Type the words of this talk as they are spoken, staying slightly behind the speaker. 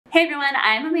Hey everyone,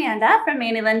 I'm Amanda from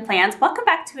Mandy Lynn Plans. Welcome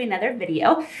back to another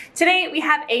video. Today we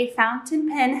have a fountain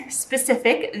pen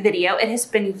specific video. It has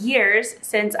been years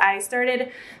since I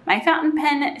started my fountain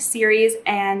pen series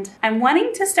and I'm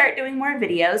wanting to start doing more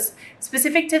videos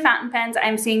specific to fountain pens.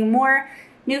 I'm seeing more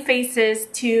new faces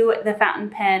to the fountain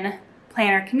pen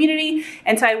planner community,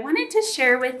 and so I wanted to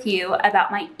share with you about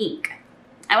my ink.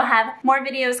 I will have more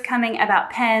videos coming about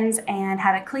pens and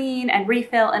how to clean and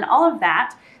refill and all of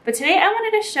that. But today I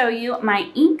wanted to show you my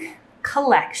ink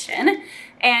collection.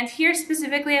 And here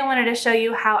specifically, I wanted to show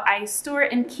you how I store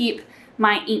and keep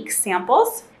my ink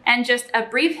samples and just a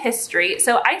brief history.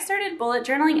 So I started bullet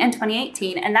journaling in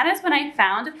 2018, and that is when I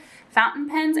found fountain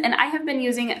pens, and I have been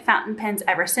using fountain pens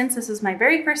ever since. This was my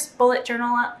very first bullet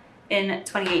journal in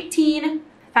 2018.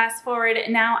 Fast forward,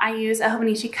 now I use a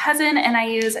Hobonichi Cousin, and I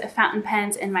use fountain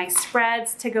pens in my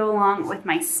spreads to go along with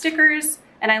my stickers.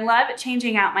 And I love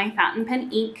changing out my fountain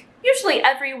pen ink, usually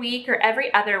every week or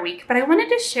every other week, but I wanted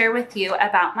to share with you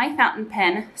about my fountain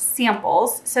pen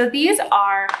samples. So these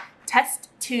are test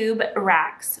tube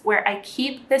racks where I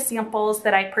keep the samples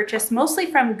that I purchase mostly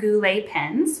from Goulet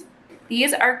pens.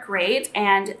 These are great,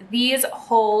 and these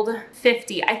hold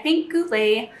 50. I think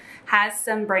Goulet has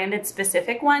some branded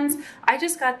specific ones. I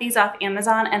just got these off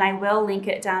Amazon and I will link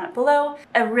it down below.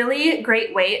 A really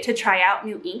great way to try out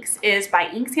new inks is by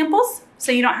ink samples,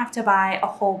 so you don't have to buy a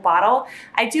whole bottle.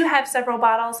 I do have several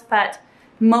bottles, but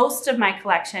most of my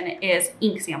collection is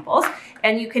ink samples,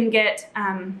 and you can get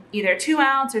either 2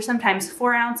 ounce or sometimes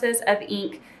 4 ounces of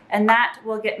ink, and that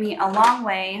will get me a long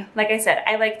way. Like I said,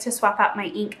 I like to swap out my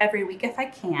ink every week if I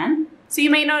can. So you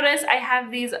may notice I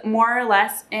have these more or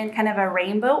less in kind of a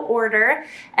rainbow order,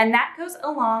 and that goes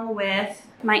along with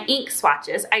my ink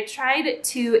swatches. I tried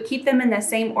to keep them in the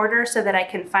same order so that I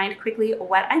can find quickly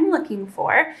what I'm looking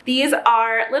for. These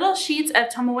are little sheets of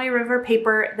Tomoe River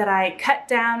paper that I cut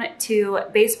down to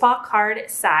baseball card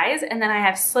size, and then I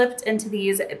have slipped into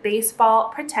these baseball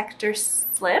protector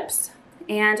slips,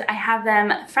 and I have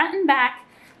them front and back.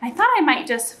 I thought I might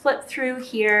just flip through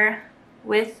here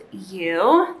with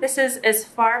you. This is as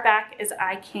far back as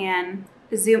I can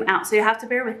zoom out, so you have to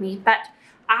bear with me, but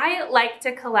I like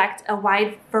to collect a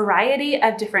wide variety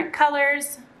of different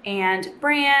colors and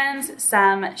brands,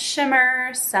 some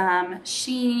shimmer, some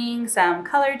sheening, some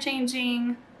color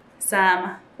changing,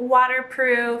 some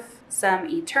waterproof, some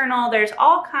eternal. There's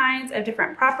all kinds of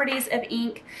different properties of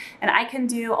ink, and I can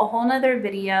do a whole nother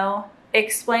video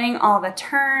explaining all the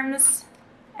terms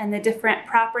and the different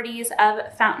properties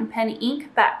of fountain pen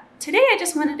ink, but today I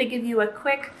just wanted to give you a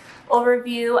quick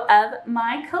overview of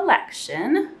my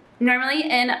collection. Normally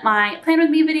in my Plan With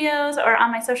Me videos or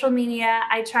on my social media,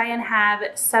 I try and have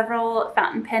several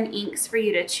fountain pen inks for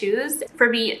you to choose, for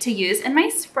me to use in my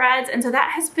spreads, and so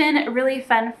that has been really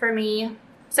fun for me.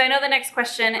 So I know the next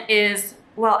question is,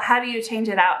 well, how do you change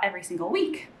it out every single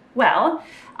week? Well,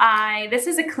 this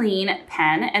is a clean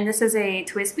pen, and this is a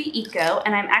TWSBI Eco,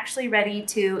 and I'm actually ready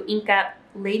to ink up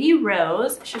Lady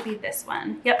Rose, should be this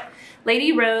one, yep,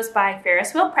 Lady Rose by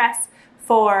Ferris Wheel Press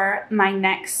for my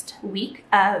next week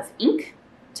of ink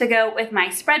to go with my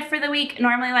spread for the week.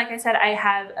 Normally, like I said, I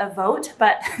have a vote,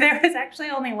 but there was actually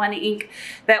only one ink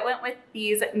that went with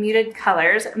these muted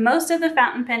colors. Most of the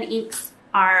fountain pen inks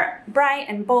are bright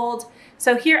and bold.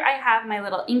 So here I have my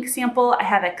little ink sample. I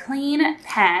have a clean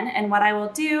pen, and what I will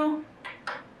do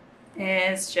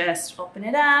is just open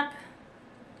it up,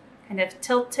 kind of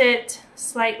tilt it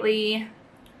slightly,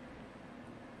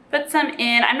 put some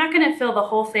in. I'm not gonna fill the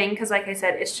whole thing because, like I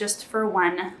said, it's just for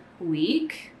 1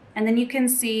 week. And then you can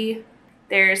see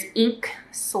there's ink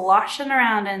sloshing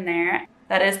around in there.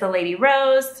 That is the Lady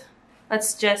Rose.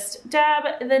 Let's just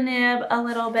dab the nib a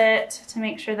little bit to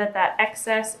make sure that that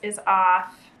excess is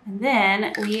off. And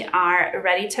then we are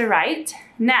ready to write.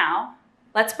 Now,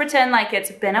 let's pretend like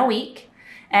it's been a week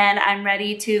and I'm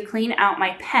ready to clean out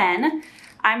my pen.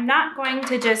 I'm not going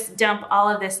to just dump all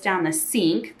of this down the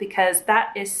sink because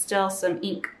that is still some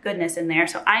ink goodness in there.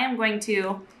 So I am going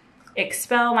to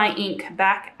expel my ink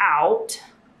back out,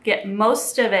 get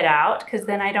most of it out, because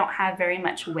then I don't have very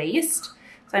much waste.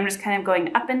 So I'm just kind of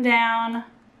going up and down,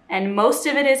 and most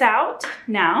of it is out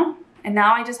now. And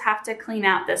now I just have to clean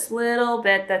out this little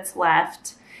bit that's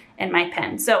left in my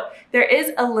pen. So there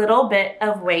is a little bit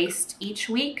of waste each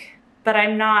week, but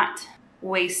I'm not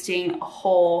wasting a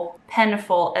whole pen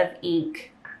full of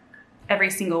ink every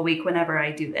single week whenever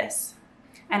I do this.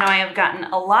 I know I have gotten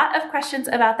a lot of questions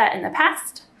about that in the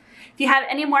past. If you have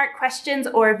any more questions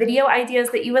or video ideas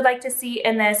that you would like to see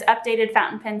in this updated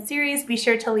fountain pen series, be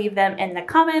sure to leave them in the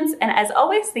comments. And as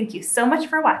always, thank you so much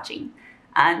for watching.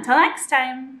 Until next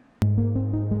time.